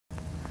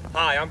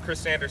Hi, I'm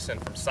Chris Anderson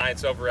from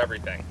Science Over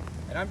Everything.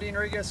 And I'm Dean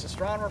Regas,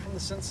 astronomer from the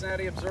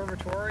Cincinnati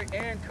Observatory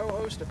and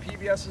co-host of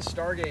PBS's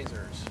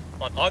Stargazers.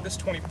 On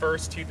August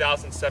 21st,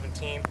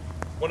 2017,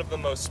 one of the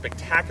most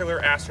spectacular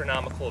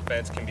astronomical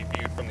events can be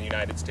viewed from the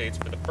United States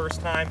for the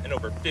first time in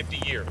over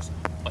 50 years,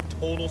 a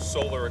total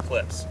solar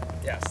eclipse.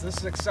 Yes, this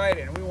is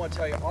exciting, and we want to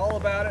tell you all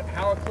about it,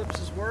 how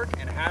eclipses work,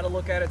 and how to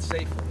look at it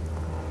safely.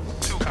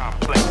 Too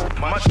complex,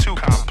 much too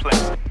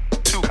complex,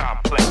 too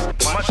complex,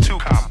 much too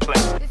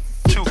complex,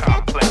 too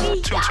complex,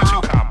 too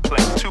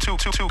complex,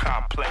 too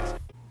complex.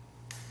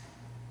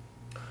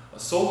 A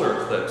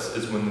solar eclipse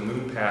is when the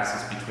moon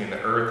passes between the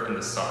Earth and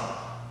the Sun,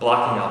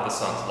 blocking out the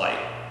Sun's light.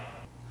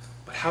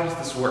 But how does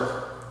this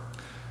work?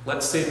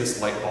 Let's say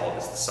this light bulb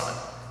is the Sun,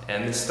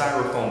 and this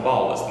styrofoam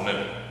ball is the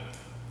moon.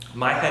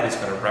 My head is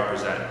going to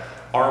represent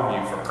our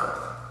view from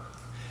Earth.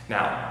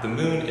 Now, the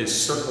moon is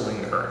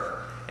circling the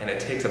Earth, and it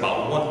takes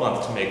about 1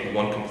 month to make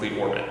one complete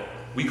orbit.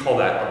 We call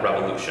that a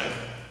revolution.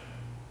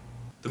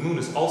 The moon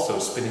is also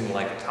spinning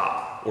like a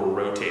top, or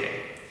rotating.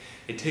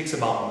 It takes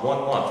about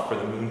 1 month for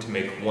the moon to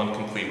make one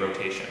complete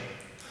rotation.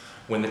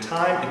 When the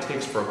time it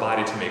takes for a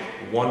body to make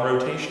one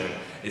rotation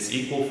is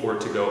equal for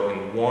it to go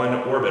in one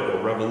orbit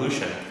or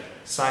revolution,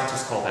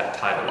 scientists call that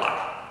tidal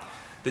lock.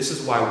 This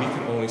is why we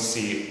can only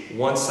see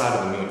one side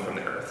of the moon from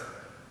the Earth.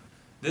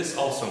 This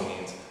also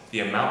means the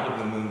amount of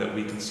the moon that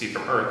we can see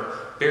from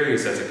Earth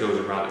varies as it goes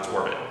around its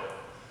orbit.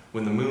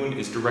 When the moon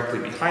is directly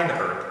behind the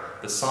Earth,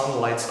 the Sun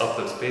lights up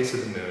the face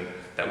of the moon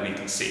that we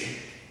can see.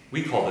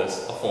 We call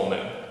this a full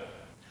moon.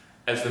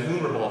 As the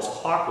moon revolves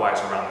clockwise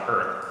around the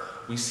Earth,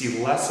 we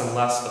see less and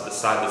less of the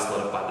side that's lit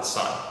up by the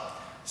Sun.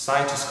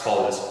 Scientists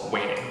call this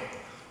waning.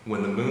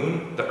 When the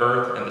moon, the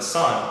Earth, and the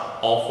Sun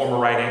all form a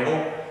right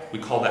angle, we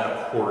call that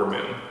a quarter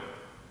moon.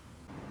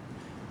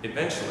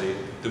 Eventually,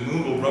 the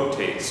moon will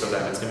rotate so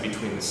that it's in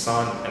between the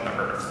Sun and the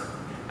Earth.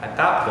 At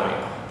that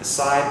point, the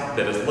side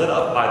that is lit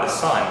up by the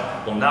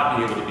Sun will not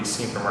be able to be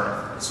seen from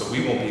Earth, so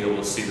we won't be able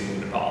to see the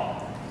moon at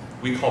all.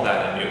 We call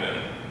that a new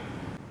moon.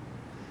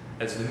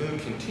 As the moon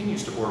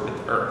continues to orbit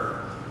the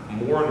Earth,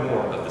 more and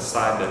more of the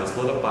side that is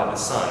lit up by the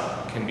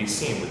Sun can be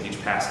seen with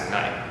each passing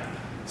night.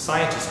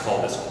 Scientists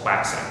call this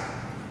waxing.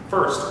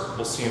 First,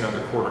 we'll see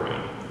another quarter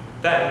moon.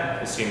 Then,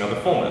 we'll see another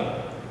full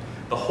moon.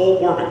 The whole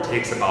orbit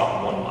takes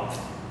about 1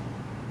 month.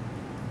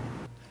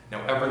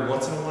 Now, every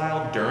once in a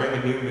while, during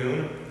a new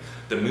moon,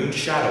 the moon's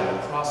shadow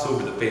will cross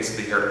over the face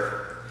of the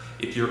Earth.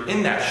 If you're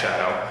in that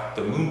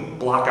shadow, the moon will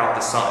block out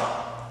the Sun.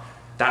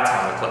 That's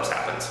how an eclipse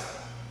happens.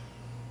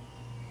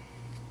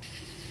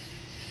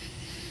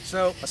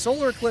 So, a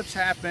solar eclipse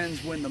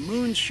happens when the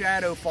moon's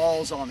shadow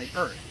falls on the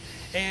Earth.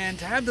 And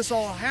to have this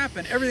all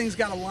happen, everything's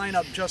got to line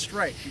up just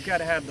right. You've got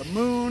to have the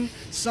moon,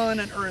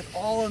 sun, and Earth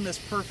all in this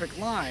perfect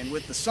line,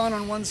 with the sun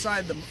on one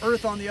side, the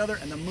Earth on the other,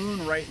 and the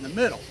moon right in the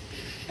middle.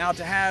 Now,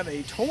 to have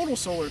a total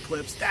solar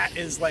eclipse, that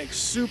is like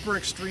super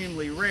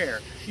extremely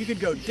rare. You could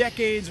go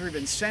decades or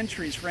even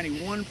centuries for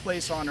any one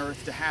place on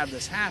Earth to have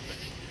this happen.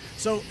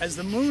 So, as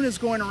the moon is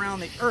going around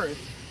the Earth,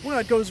 well,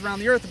 it goes around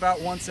the Earth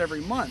about once every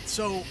month.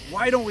 So,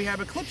 why don't we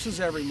have eclipses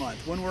every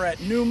month? When we're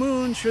at new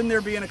moon, shouldn't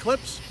there be an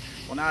eclipse?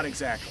 Well, not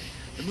exactly.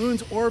 The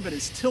moon's orbit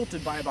is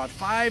tilted by about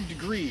 5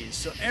 degrees,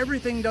 so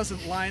everything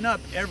doesn't line up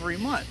every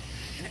month.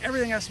 And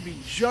everything has to be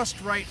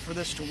just right for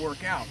this to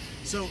work out.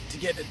 So to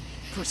get it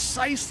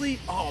precisely,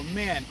 oh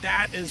man,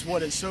 that is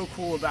what is so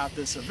cool about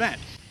this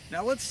event.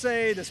 Now let's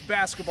say this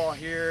basketball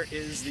here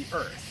is the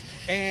Earth,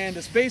 and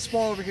this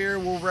baseball over here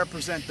will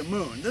represent the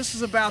moon. This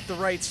is about the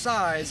right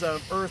size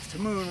of Earth to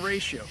moon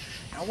ratio.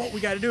 Now what we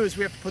got to do is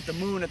we have to put the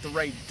moon at the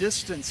right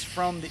distance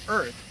from the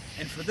Earth.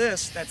 And for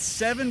this, that's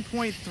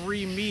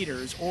 7.3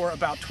 meters, or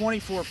about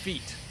 24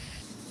 feet.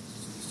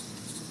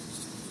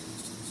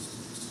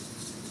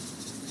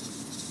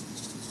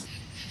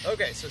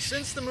 Okay, so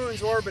since the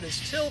moon's orbit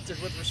is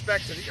tilted with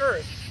respect to the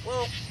Earth,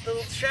 well,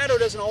 the shadow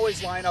doesn't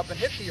always line up and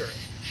hit the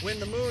Earth. When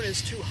the moon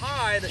is too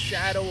high, the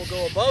shadow will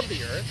go above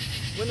the Earth.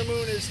 When the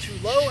moon is too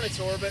low in its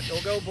orbit,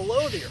 it'll go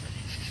below the Earth.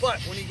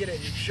 But when you get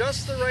it in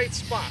just the right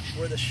spot,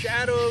 where the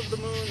shadow of the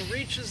moon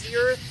reaches the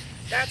Earth,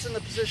 that's in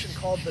the position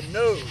called the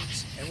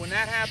nose. And when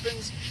that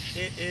happens,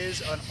 it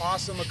is an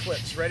awesome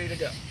eclipse, ready to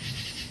go.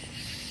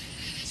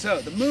 So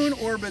the moon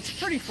orbits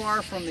pretty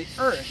far from the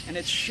Earth, and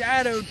its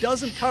shadow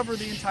doesn't cover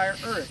the entire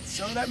Earth.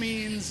 So that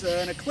means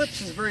an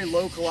eclipse is a very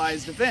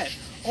localized event.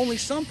 Only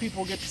some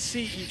people get to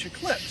see each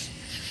eclipse.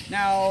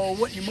 Now,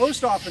 what you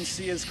most often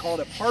see is called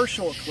a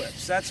partial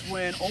eclipse. That's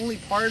when only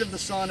part of the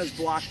sun is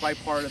blocked by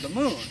part of the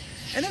moon.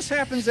 And this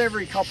happens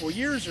every couple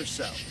years or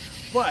so.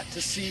 But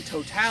to see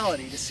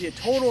totality, to see a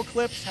total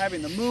eclipse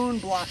having the moon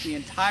block the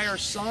entire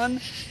sun,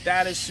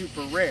 that is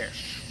super rare.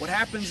 What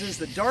happens is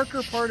the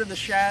darker part of the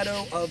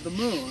shadow of the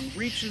moon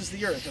reaches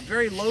the Earth, a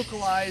very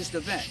localized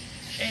event.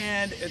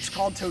 And it's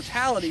called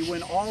totality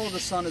when all of the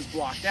sun is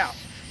blocked out.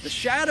 The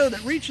shadow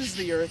that reaches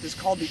the Earth is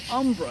called the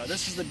umbra.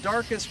 This is the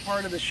darkest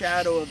part of the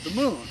shadow of the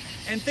moon.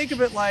 And think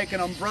of it like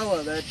an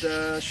umbrella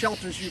that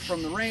shelters you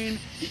from the rain.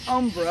 The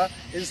umbra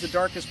is the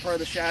darkest part of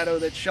the shadow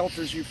that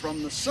shelters you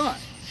from the sun.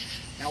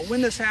 Now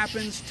when this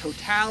happens,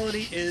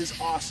 totality is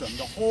awesome.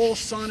 The whole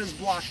sun is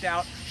blocked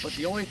out, but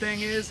the only thing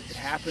is it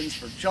happens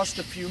for just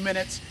a few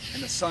minutes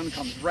and the sun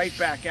comes right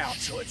back out.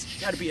 So it's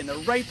got to be in the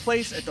right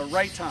place at the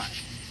right time.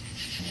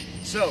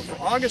 So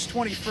for August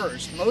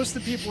 21st, most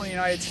of the people in the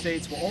United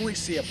States will only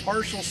see a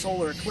partial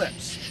solar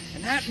eclipse.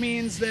 And that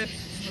means that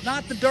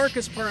not the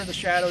darkest part of the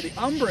shadow, the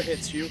umbra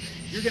hits you,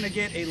 you're going to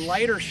get a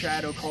lighter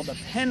shadow called the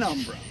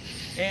penumbra.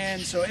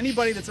 And so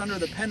anybody that's under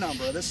the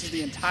penumbra, this is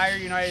the entire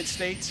United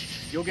States,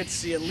 you'll get to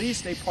see at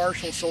least a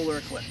partial solar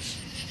eclipse.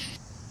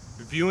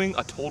 Viewing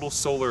a total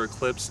solar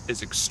eclipse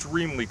is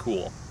extremely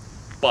cool,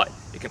 but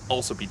it can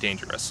also be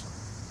dangerous.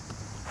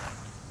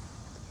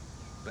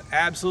 But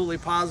absolutely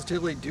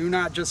positively, do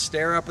not just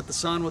stare up at the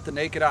sun with the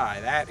naked eye.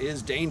 That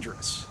is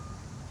dangerous.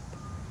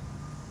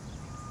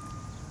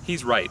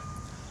 He's right.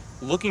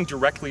 Looking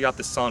directly at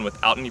the sun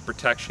without any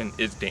protection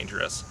is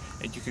dangerous,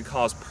 and you can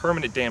cause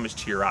permanent damage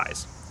to your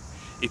eyes.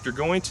 If you're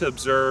going to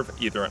observe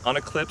either an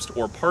uneclipsed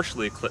or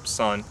partially eclipsed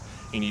sun,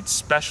 you need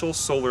special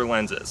solar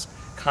lenses,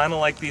 kind of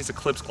like these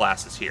eclipse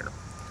glasses here.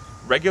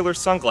 Regular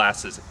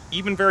sunglasses,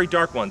 even very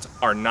dark ones,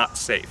 are not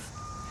safe.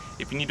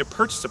 If you need to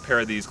purchase a pair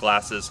of these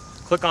glasses,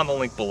 click on the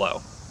link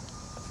below.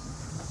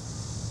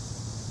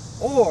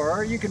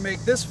 Or you can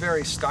make this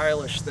very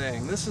stylish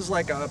thing. This is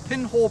like a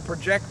pinhole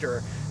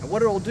projector, and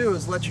what it'll do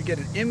is let you get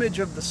an image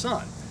of the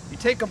sun. You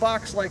take a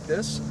box like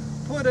this,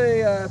 put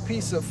a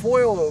piece of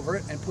foil over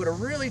it, and put a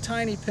really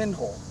tiny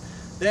pinhole.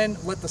 Then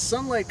let the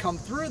sunlight come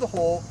through the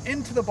hole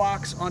into the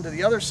box onto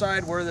the other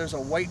side where there's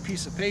a white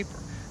piece of paper.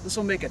 This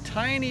will make a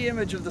tiny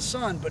image of the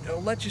sun, but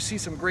it'll let you see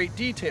some great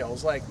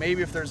details, like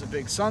maybe if there's a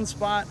big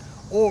sunspot,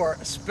 or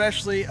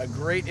especially a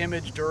great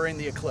image during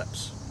the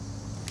eclipse.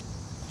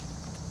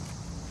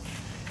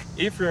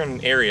 If you're in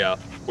an area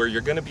where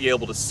you're going to be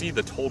able to see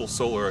the total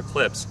solar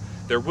eclipse,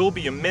 there will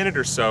be a minute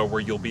or so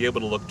where you'll be able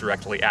to look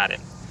directly at it.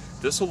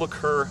 This will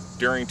occur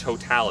during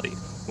totality,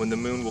 when the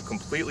moon will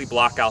completely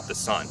block out the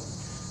sun.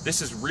 This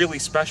is really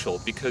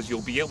special because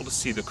you'll be able to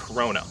see the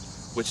corona,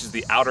 which is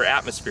the outer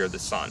atmosphere of the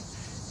sun.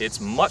 It's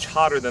much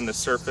hotter than the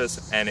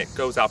surface, and it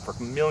goes out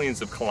for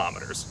millions of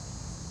kilometers.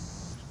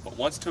 But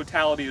once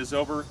totality is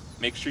over,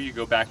 make sure you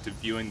go back to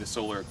viewing the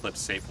solar eclipse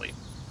safely.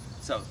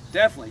 So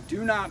definitely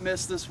do not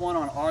miss this one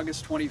on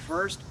August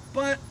 21st,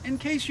 but in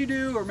case you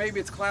do, or maybe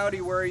it's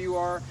cloudy where you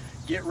are,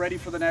 get ready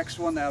for the next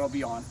one. That'll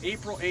be on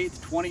April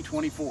 8th,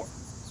 2024.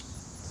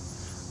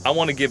 I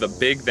want to give a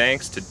big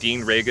thanks to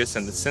Dean Regas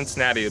and the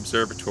Cincinnati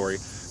Observatory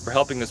for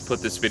helping us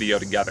put this video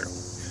together.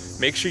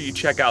 Make sure you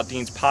check out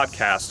Dean's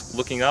podcast,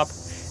 Looking Up,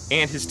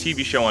 and his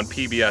TV show on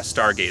PBS,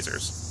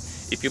 Stargazers.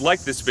 If you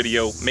like this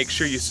video, make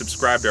sure you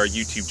subscribe to our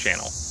YouTube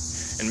channel.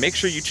 And make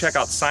sure you check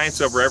out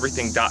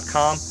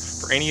scienceovereverything.com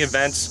for any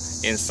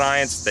events in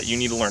science that you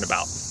need to learn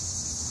about.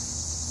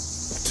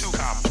 Too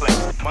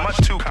complex, much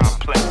too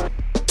complex.